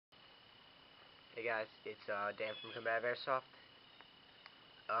Hey guys, it's Dan from Combative Airsoft.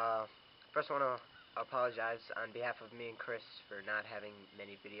 Uh, First I want to apologize on behalf of me and Chris for not having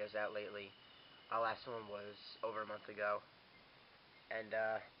many videos out lately. Our last one was over a month ago, and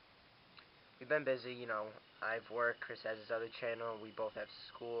we've been busy. I've worked, Chris has his other channel, we both have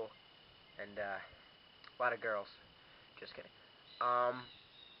school, and a lot of girls. Just kidding.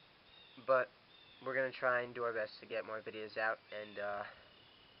 But we're gonna try and do our best to get more videos out, and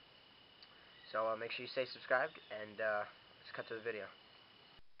so make sure you stay subscribed, and let's cut to the video.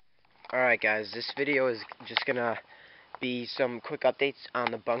 Alright guys, this video is just gonna be some quick updates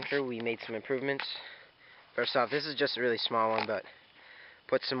on the bunker. We made some improvements. First off, this is just a really small one, but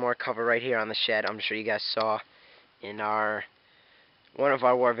put some more cover right here on the shed. I'm sure you guys saw in one of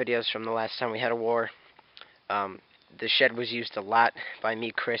our war videos from the last time we had a war. The shed was used a lot by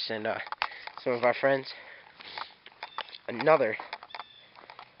me, Chris, and some of our friends. Another,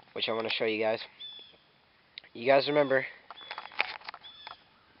 which I want to show you guys. You guys remember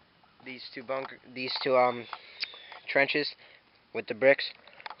these two trenches with the bricks?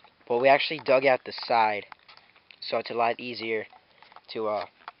 Well, we actually dug out the side, so it's a lot easier to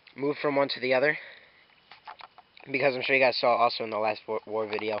move from one to the other, because I'm sure you guys saw also in the last war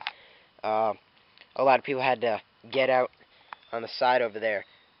video, a lot of people had to get out on the side over there,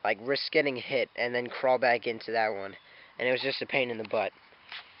 like risk getting hit and then crawl back into that one, and it was just a pain in the butt.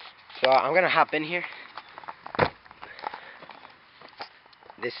 So I'm gonna hop in here.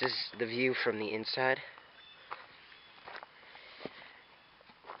 This is the view from the inside.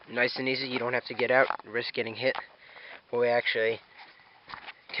 Nice and easy, you don't have to get out, risk getting hit. But we actually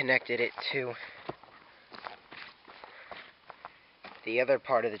connected it to the other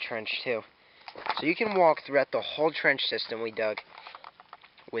part of the trench too. So you can walk throughout the whole trench system we dug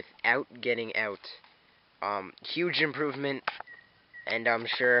without getting out. Huge improvement, and I'm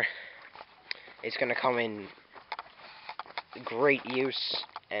sure it's going to come in great use,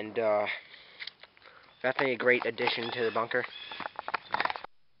 and definitely a great addition to the bunker.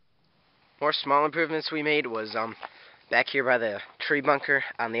 More small improvements we made was back here by the tree bunker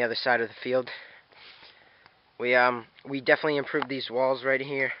on the other side of the field. We definitely improved these walls right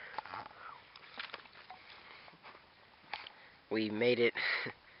here. We made it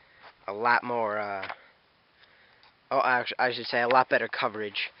a lot more, I should say a lot better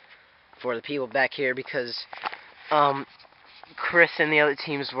coverage for the people back here, because Chris and the other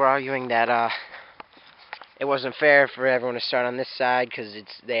teams were arguing that it wasn't fair for everyone to start on this side, because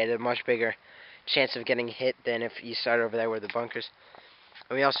they had a much bigger chance of getting hit than if you start over there where the bunkers.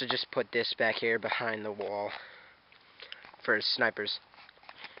 And we also just put this back here behind the wall for snipers.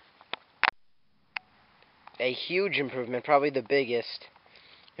 A huge improvement, probably the biggest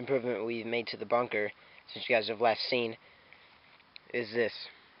improvement we've made to the bunker since you guys have last seen, is this.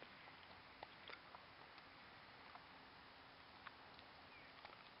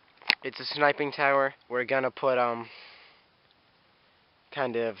 It's a sniping tower. We're gonna put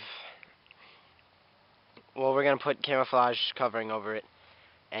we're gonna put camouflage covering over it,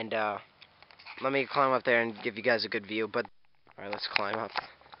 and let me climb up there and give you guys a good view. But alright, let's climb up.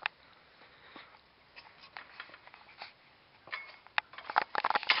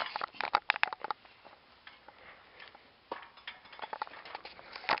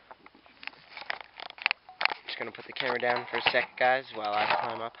 Just gonna put the camera down for a sec, guys, while I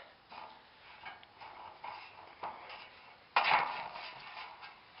climb up.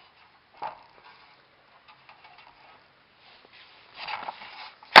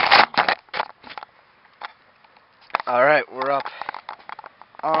 Alright, we're up.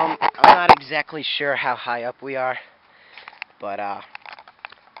 I'm not exactly sure how high up we are, but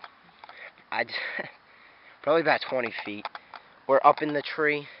I'd probably about 20 feet. We're up in the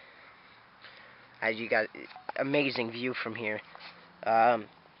tree. As you got amazing view from here.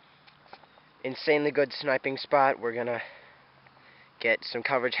 Insanely good sniping spot. We're gonna get some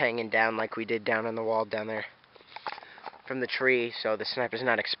coverage hanging down like we did down on the wall down there from the tree, so the sniper's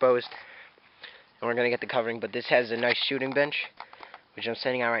not exposed. And we're gonna get the covering, but this has a nice shooting bench, which I'm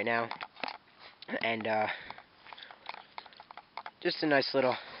sitting on right now, and just a nice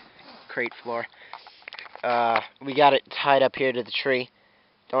little crate floor. We got it tied up here to the tree.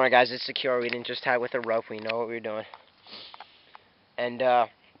 Don't worry guys, it's secure. We didn't just tie it with a rope. We know what we were doing. And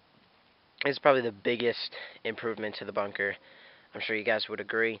it's probably the biggest improvement to the bunker. I'm sure you guys would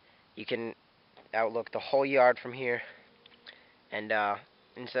agree. You can outlook the whole yard from here, and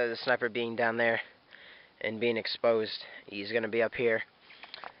instead of the sniper being down there and being exposed, he's going to be up here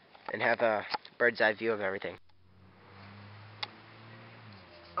and have a bird's eye view of everything.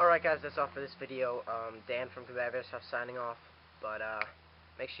 Alright guys, that's all for this video. Dan from Combative Airsoft signing off. But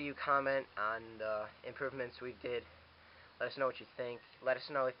Make sure you comment on the improvements we did. Let us know what you think. Let us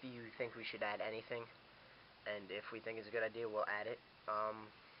know if you think we should add anything, and if we think it's a good idea, we'll add it.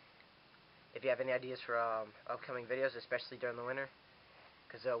 If you have any ideas for upcoming videos, especially during the winter,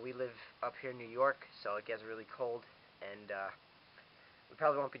 because we live up here in New York, so it gets really cold, and we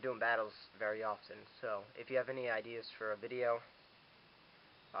probably won't be doing battles very often. So if you have any ideas for a video,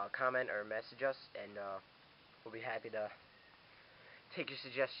 comment or message us, and we'll be happy to take your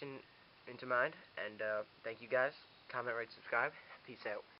suggestion into mind. And thank you guys. Comment, rate, subscribe. Peace out.